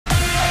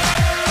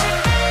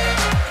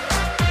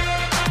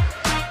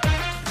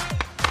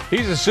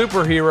He's a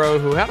superhero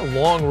who had a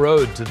long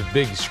road to the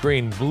big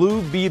screen.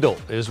 Blue Beetle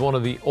is one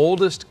of the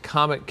oldest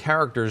comic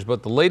characters,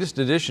 but the latest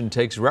edition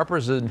takes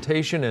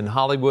representation in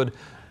Hollywood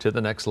to the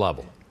next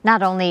level.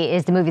 Not only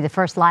is the movie the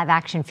first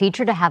live-action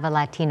feature to have a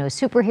Latino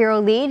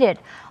superhero lead, it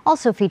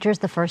also features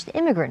the first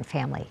immigrant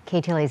family.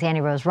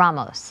 KTLA's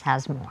Ramos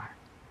has more.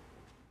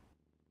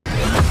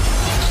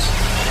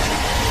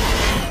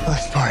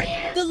 Let's party.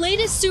 The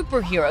latest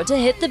superhero to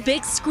hit the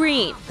big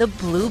screen, the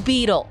Blue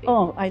Beetle.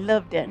 Oh, I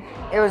loved it.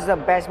 It was the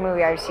best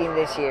movie I've seen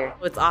this year.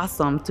 It's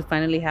awesome to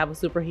finally have a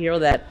superhero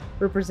that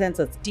represents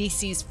us.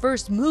 DC's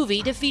first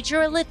movie to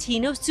feature a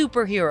Latino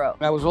superhero.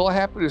 I was all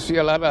happy to see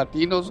a lot of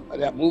Latinos.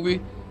 That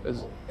movie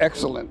is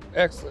excellent,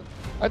 excellent.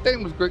 I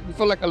think it was great. You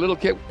feel like a little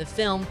kid. The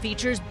film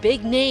features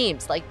big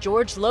names like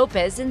George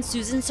Lopez and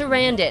Susan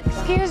Sarandon.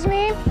 Excuse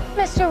me,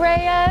 Mr.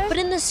 Reyes. But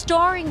in the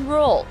starring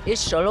role is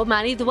Xolo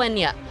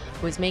Maridueña,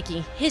 who is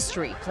making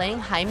history playing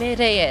Jaime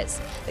Reyes,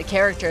 the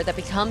character that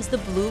becomes the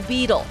Blue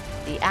Beetle.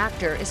 The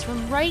actor is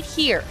from right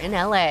here in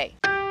LA.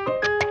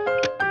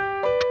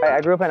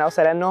 I grew up in El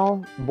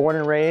Sereno, born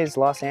and raised,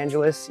 Los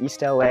Angeles,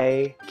 East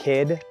LA,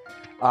 kid.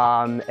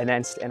 And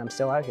I'm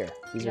still out here.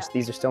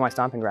 These are still my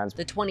stomping grounds.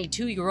 The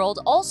 22-year-old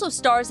also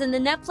stars in the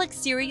Netflix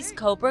series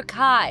Cobra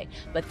Kai,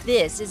 but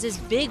this is his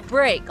big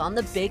break on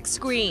the big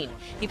screen.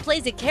 He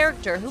plays a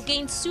character who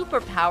gains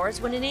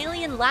superpowers when an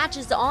alien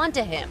latches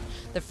onto him.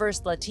 The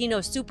first Latino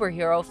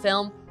superhero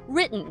film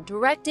written,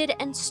 directed,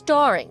 and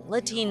starring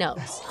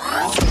Latinos.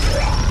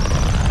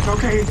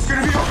 Okay, it's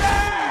gonna be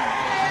okay!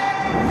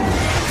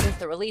 Since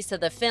the release of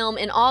the film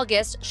in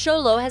August,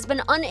 Xolo has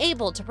been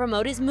unable to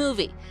promote his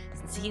movie,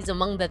 since he's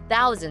among the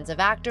thousands of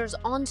actors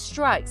on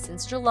strike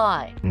since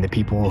July. The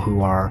people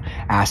who are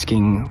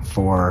asking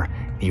for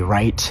the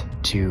right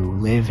to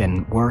live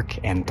and work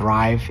and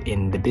thrive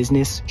in the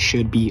business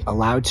should be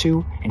allowed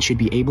to and should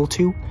be able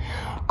to.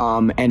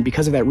 And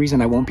because of that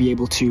reason, I won't be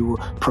able to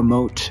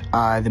promote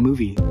the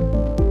movie.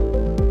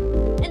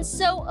 And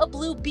so a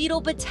Blue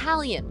Beetle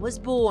battalion was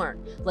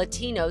born.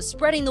 Latinos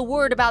spreading the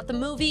word about the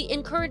movie,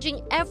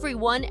 encouraging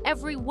everyone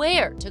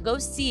everywhere to go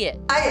see it.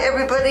 Hi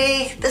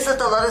everybody, this is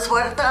Dolores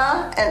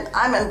Huerta, and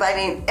I'm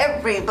inviting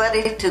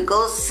everybody to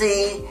go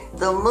see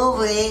the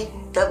movie,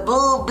 The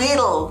Blue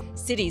Beetle.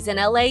 Cities in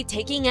LA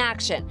taking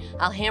action.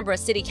 Alhambra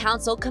City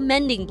Council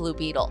commending Blue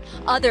Beetle.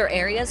 Other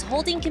areas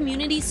holding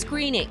community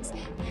screenings.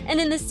 And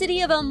in the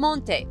city of El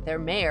Monte, their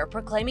mayor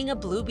proclaiming a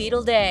Blue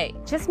Beetle Day.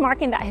 Just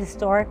marking that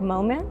historic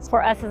moment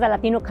for us as a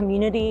Latino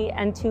community,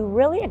 and to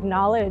really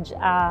acknowledge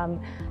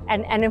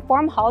and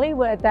inform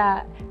Hollywood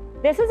that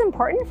this is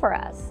important for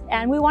us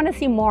and we want to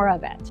see more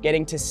of it.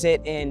 Getting to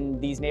sit in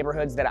these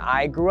neighborhoods that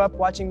I grew up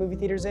watching movie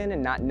theaters in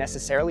and not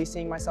necessarily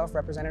seeing myself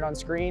represented on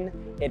screen,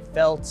 it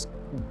felt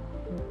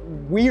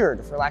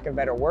weird, for lack of a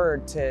better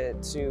word,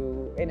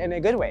 in a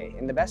good way,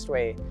 in the best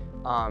way,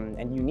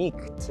 and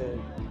unique to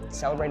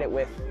celebrate it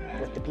with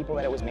the people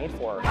that it was made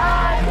for.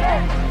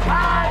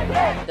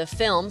 The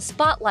film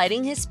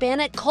spotlighting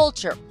Hispanic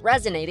culture,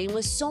 resonating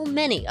with so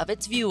many of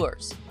its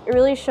viewers. It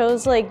really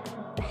shows like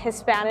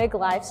Hispanic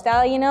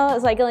lifestyle, you know,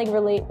 it's like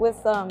relate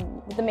with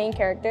the main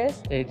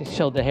characters. They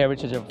show the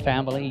heritage of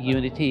family,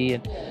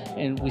 unity,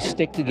 and we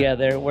stick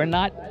together. We're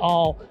not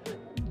all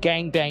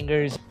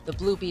gangbangers. The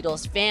Blue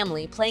Beetle's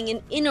family playing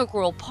an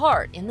integral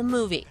part in the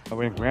movie.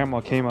 When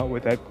Grandma came out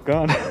with that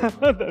gun,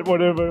 that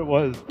whatever it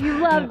was. You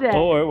loved it.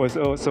 Oh, it was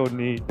so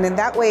neat. And in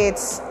that way,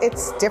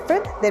 it's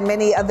different than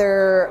many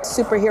other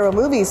superhero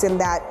movies in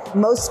that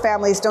most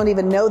families don't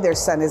even know their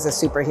son is a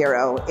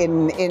superhero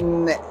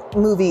in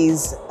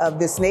movies of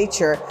this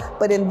nature.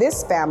 But in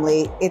this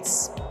family,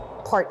 it's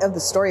part of the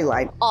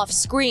storyline. Off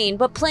screen,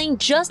 but playing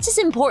just as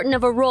important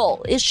of a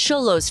role, is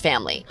Xolo's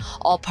family,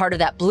 all part of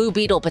that Blue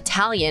Beetle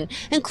battalion,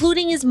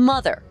 including his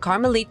mother,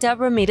 Carmelita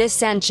Ramirez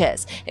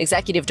Sanchez,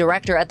 executive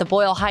director at the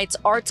Boyle Heights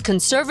Arts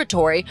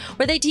Conservatory,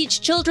 where they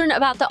teach children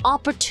about the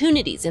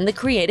opportunities in the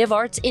creative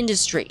arts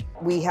industry.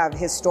 We have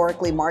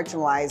historically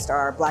marginalized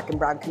our Black and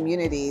brown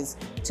communities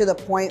to the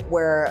point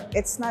where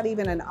it's not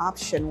even an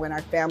option when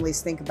our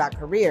families think about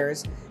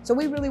careers. So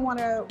we really want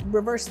to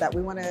reverse that.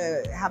 We want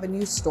to have a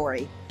new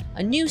story.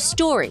 A new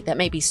story that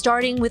may be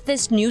starting with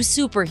this new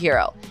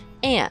superhero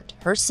and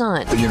her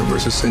son. The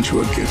universe has sent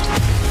you a gift,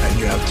 and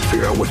you have to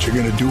figure out what you're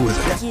going to do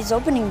with it. He's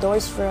opening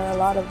doors for a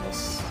lot of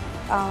us.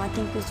 I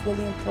think it's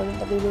really important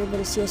that we were able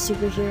to see a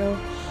superhero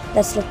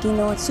that's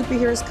Latino.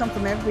 Superheroes come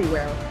from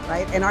everywhere,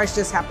 right? And ours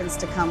just happens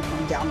to come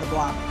from down the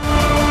block.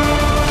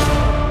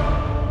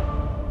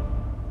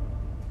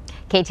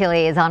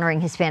 KTLA is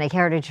honoring Hispanic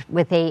heritage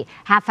with a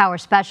half-hour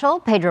special.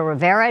 Pedro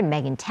Rivera and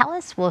Megan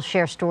Tellis will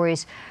share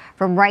stories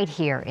from right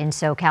here in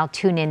SoCal.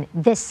 Tune in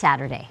this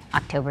Saturday,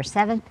 October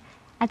 7th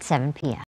at 7 p.m.